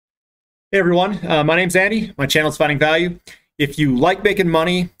Hey everyone, my name's Andy. My channel's Finding Value. If you like making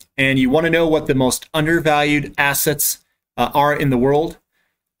money and you want to know what the most undervalued assets are in the world,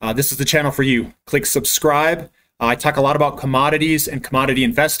 this is the channel for you. Click subscribe. I talk a lot about commodities and commodity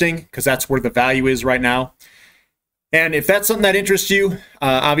investing because that's where the value is right now. And if that's something that interests you,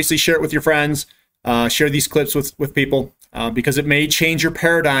 obviously share it with your friends. Share these clips with people because it may change your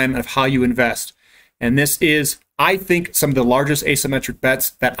paradigm of how you invest. And this is, I think, some of the largest asymmetric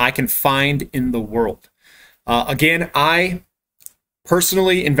bets that I can find in the world. Again, I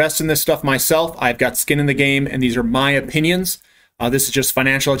personally invest in this stuff myself. I've got skin in the game, and these are my opinions. This is just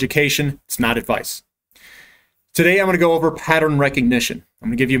financial education. It's not advice. Today, I'm going to go over pattern recognition. I'm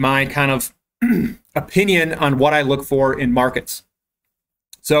going to give you my kind of opinion on what I look for in markets.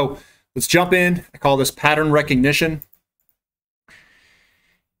 So let's jump in. I call this pattern recognition.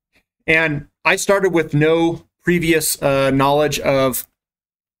 And I started with no previous knowledge of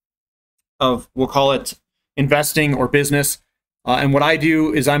we'll call it investing or business. And what I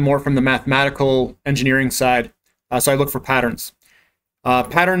do is I'm more from the mathematical engineering side. So I look for patterns.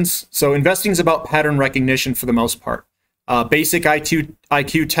 So investing is about pattern recognition for the most part. Basic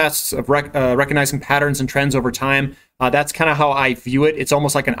IQ tests of recognizing patterns and trends over time. That's kind of how I view it. It's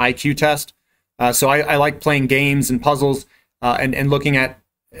almost like an IQ test. So I like playing games and puzzles and looking at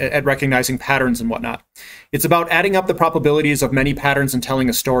recognizing patterns and whatnot. It's about adding up the probabilities of many patterns and telling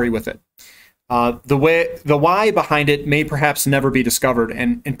a story with it. The why behind it may perhaps never be discovered,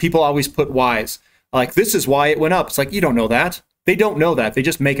 and people always put whys. Like, this is why it went up. It's like, you don't know that. They don't know that. They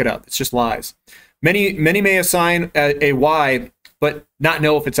just make it up. It's just lies. Many may assign a why, but not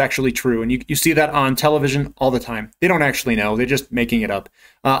know if it's actually true. And you see that on television all the time. They don't actually know. They're just making it up.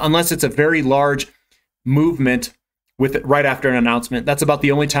 Unless it's a very large movement with it right after an announcement. That's about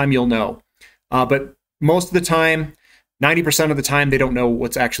the only time you'll know. But most of the time, 90% of the time, they don't know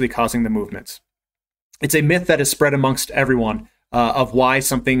what's actually causing the movements. It's a myth that is spread amongst everyone of why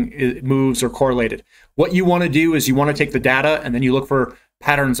something moves or correlated. What you want to do is you want to take the data and then you look for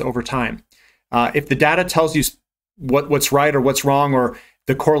patterns over time. If the data tells you what's right or what's wrong, or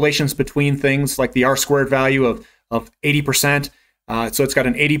the correlations between things like the R-squared value of 80%, so it's got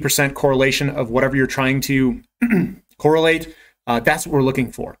an 80% correlation of whatever you're trying to correlate. That's what we're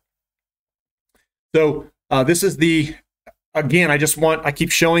looking for. So this is again, I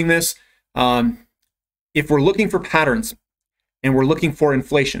keep showing this. If we're looking for patterns and we're looking for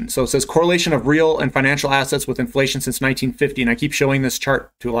inflation, so it says correlation of real and financial assets with inflation since 1950, and I keep showing this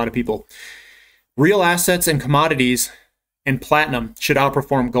chart to a lot of people. Real assets and commodities and platinum should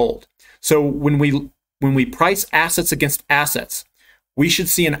outperform gold. So when we price assets against assets, we should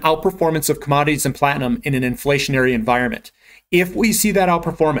see an outperformance of commodities and platinum in an inflationary environment. If we see that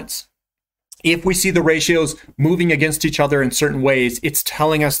outperformance, if we see the ratios moving against each other in certain ways, it's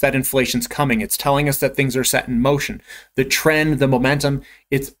telling us that inflation's coming. It's telling us that things are set in motion. The trend, the momentum,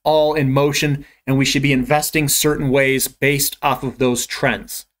 it's all in motion, and we should be investing certain ways based off of those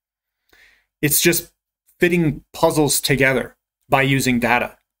trends. It's just fitting puzzles together by using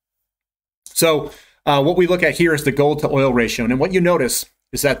data. So what we look at here is the gold to oil ratio. And what you notice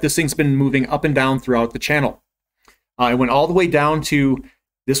is that this thing's been moving up and down throughout the channel. It went all the way down to,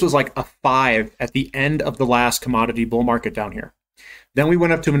 this was like a 5 at the end of the last commodity bull market down here. Then we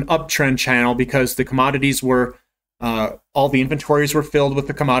went up to an uptrend channel because the commodities were, all the inventories were filled with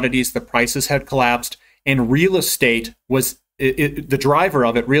the commodities, the prices had collapsed, and real estate was the driver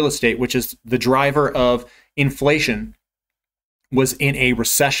of it. Real estate, which is the driver of inflation, was in a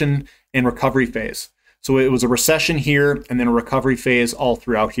recession and recovery phase. So it was a recession here and then a recovery phase all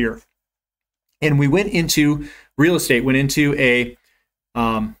throughout here. And we went into real estate, went into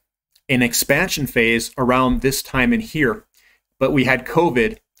an expansion phase around this time in here, but we had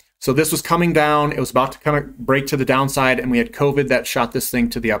COVID. So this was coming down. It was about to kind of break to the downside, and we had COVID that shot this thing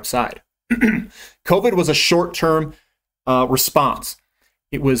to the upside. COVID was a short-term response.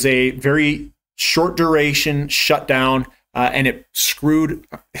 It was a very short duration shutdown, and it screwed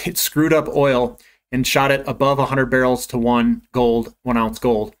up oil and shot it above 100 barrels to 1 ounce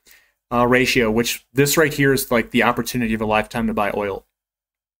gold ratio, which this right here is like the opportunity of a lifetime to buy oil.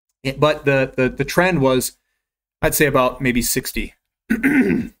 But the trend was, I'd say, about maybe 60.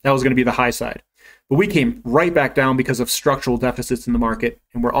 That was going to be the high side. But we came right back down because of structural deficits in the market,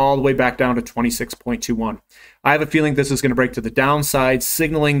 and we're all the way back down to 26.21. I have a feeling this is going to break to the downside,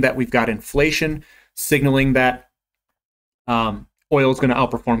 signaling that we've got inflation, signaling that oil is going to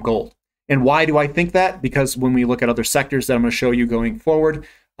outperform gold. And why do I think that? Because when we look at other sectors that I'm going to show you going forward,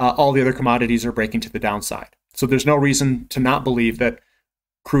 all the other commodities are breaking to the downside. So there's no reason to not believe that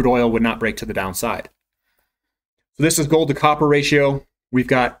crude oil would not break to the downside. So this is gold to copper ratio. We've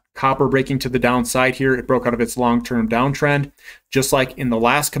got copper breaking to the downside here. It broke out of its long-term downtrend, just like in the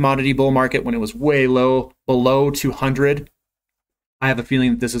last commodity bull market when it was way low, below 200. I have a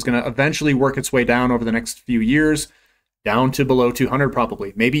feeling that this is going to eventually work its way down over the next few years, down to below 200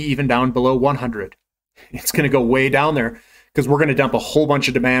 probably, maybe even down below 100. It's going to go way down there because we're going to dump a whole bunch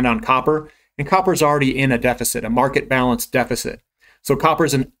of demand on copper, and copper's already in a deficit, a market balance deficit. So copper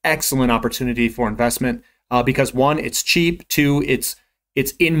is an excellent opportunity for investment because one, it's cheap. Two, it's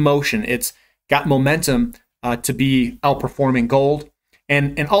in motion. It's got momentum to be outperforming gold.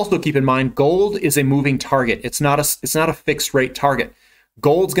 And also keep in mind, gold is a moving target. It's not a fixed rate target.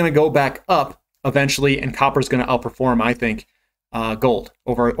 Gold's going to go back up eventually, and copper's going to outperform, I think, gold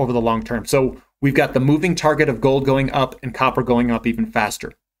over the long term. So we've got the moving target of gold going up and copper going up even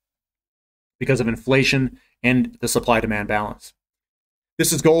faster because of inflation and the supply-demand balance.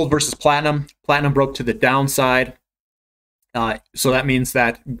 This is gold versus platinum. Platinum broke to the downside. So that means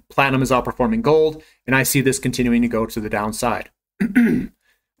that platinum is outperforming gold, and I see this continuing to go to the downside.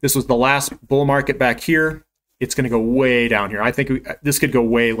 This was the last bull market back here. It's going to go way down here. I think this could go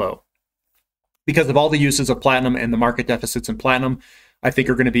way low because of all the uses of platinum and the market deficits in platinum. I think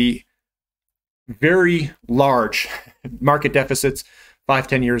are going to be very large market deficits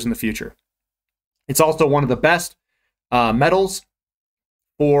 5-10 years in the future. It's also one of the best metals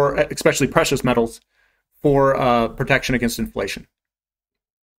for, especially precious metals, for protection against inflation.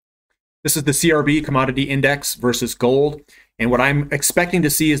 This is the CRB commodity index versus gold. And what I'm expecting to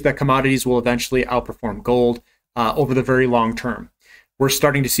see is that commodities will eventually outperform gold over the very long term. We're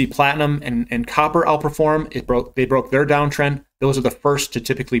starting to see platinum and copper outperform. They broke their downtrend. Those are the first to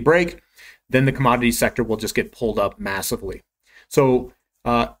typically break. Then the commodity sector will just get pulled up massively. So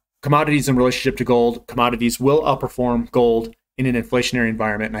commodities in relationship to gold, commodities will outperform gold in an inflationary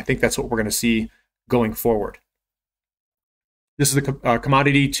environment. And I think that's what we're going to see going forward. This is the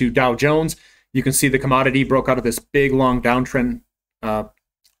commodity to Dow Jones. You can see the commodity broke out of this big, long downtrend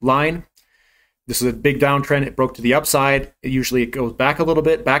line. This is a big downtrend. It broke to the upside. Usually it goes back a little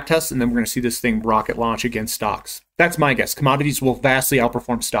bit, back tests, and then we're going to see this thing rocket launch against stocks. That's my guess. Commodities will vastly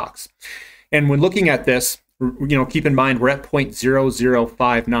outperform stocks. And when looking at this, keep in mind we're at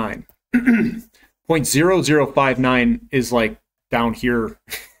 0.0059. 0.0059 is like down here.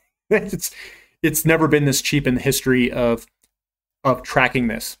 It's never been this cheap in the history of tracking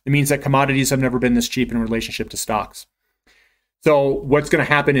this. It means that commodities have never been this cheap in relationship to stocks. So what's going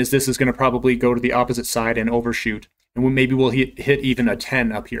to happen is this is going to probably go to the opposite side and overshoot. And maybe we'll hit even a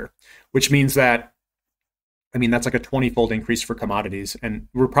 10 up here, which means that, that's like a 20-fold increase for commodities. And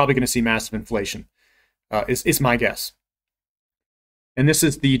we're probably going to see massive inflation, is my guess. And this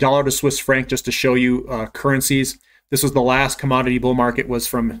is the dollar to Swiss franc, just to show you currencies. This was the last commodity bull market, was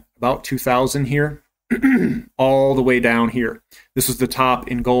from about 2000 here, all the way down here. This was the top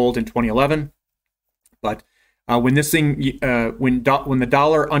in gold in 2011. But when this thing, when the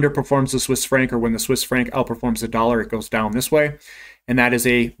dollar underperforms the Swiss franc, or when the Swiss franc outperforms the dollar, it goes down this way. And that is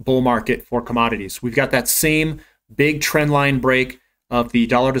a bull market for commodities. We've got that same big trend line break of the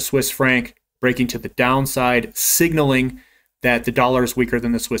dollar to Swiss franc breaking to the downside, signaling that the dollar is weaker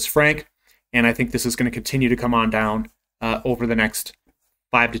than the Swiss franc. And I think this is going to continue to come on down over the next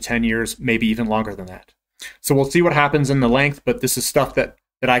 5 to 10 years, maybe even longer than that. So we'll see what happens in the length, but this is stuff that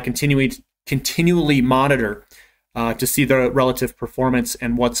I continually monitor to see the relative performance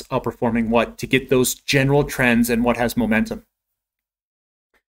and what's outperforming what, to get those general trends and what has momentum.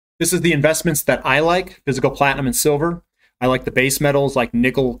 This is the investments that I like: physical platinum and silver. I like the base metals like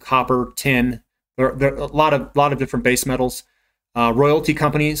nickel, copper, tin. There are a lot of different base metals. Royalty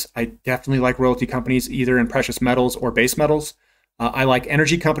companies, I definitely like royalty companies, either in precious metals or base metals. I like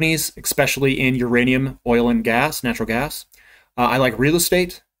energy companies, especially in uranium, oil and gas, natural gas. I like real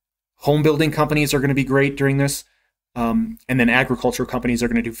estate. Home building companies are going to be great during this. And then agriculture companies are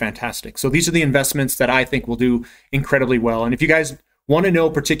going to do fantastic. So these are the investments that I think will do incredibly well. And if you guys want to know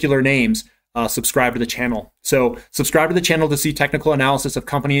particular names, subscribe to the channel. So subscribe to the channel to see technical analysis of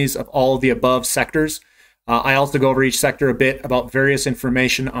companies of all of the above sectors. I also go over each sector a bit about various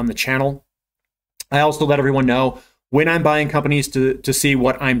information on the channel. I also let everyone know when I'm buying companies to see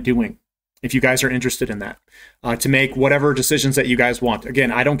what I'm doing, if you guys are interested in that, to make whatever decisions that you guys want.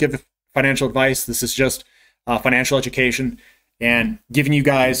 Again, I don't give financial advice. This is just financial education and giving you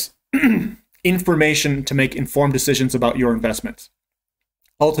guys information to make informed decisions about your investments.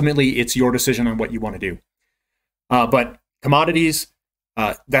 Ultimately, it's your decision on what you want to do. But commodities,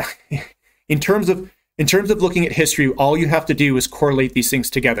 in terms of looking at history, all you have to do is correlate these things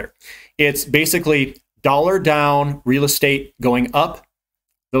together. It's basically dollar down, real estate going up.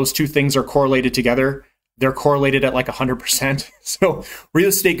 Those two things are correlated together. they're correlated at like 100%. So real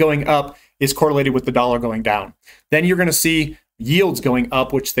estate going up is correlated with the dollar going down. Then you're going to see yields going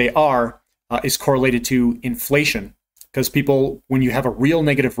up, which they are, is correlated to inflation, because people, when you have a real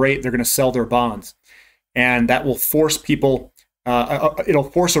negative rate, they're going to sell their bonds. And that will force people, it'll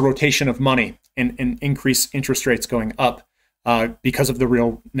force a rotation of money and increase interest rates going up because of the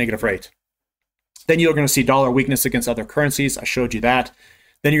real negative rate. Then you're going to see dollar weakness against other currencies. I showed you that.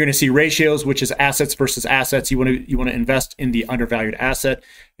 Then you're going to see ratios, which is assets versus assets. You want to invest in the undervalued asset.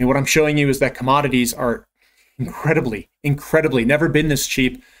 And what I'm showing you is that commodities are incredibly, never been this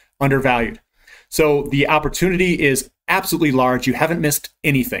cheap, undervalued. So the opportunity is absolutely large. You haven't missed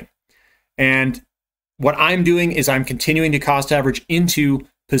anything. And what I'm doing is I'm continuing to cost average into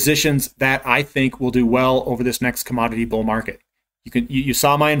positions that I think will do well over this next commodity bull market. You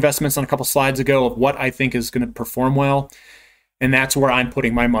saw my investments on a couple slides ago of what I think is going to perform well. And that's where I'm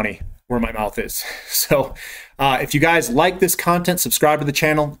putting my money, where my mouth is. So if you guys like this content, subscribe to the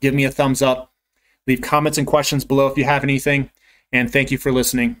channel, give me a thumbs up, leave comments and questions below if you have anything. And thank you for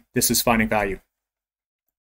listening. This is Finding Value.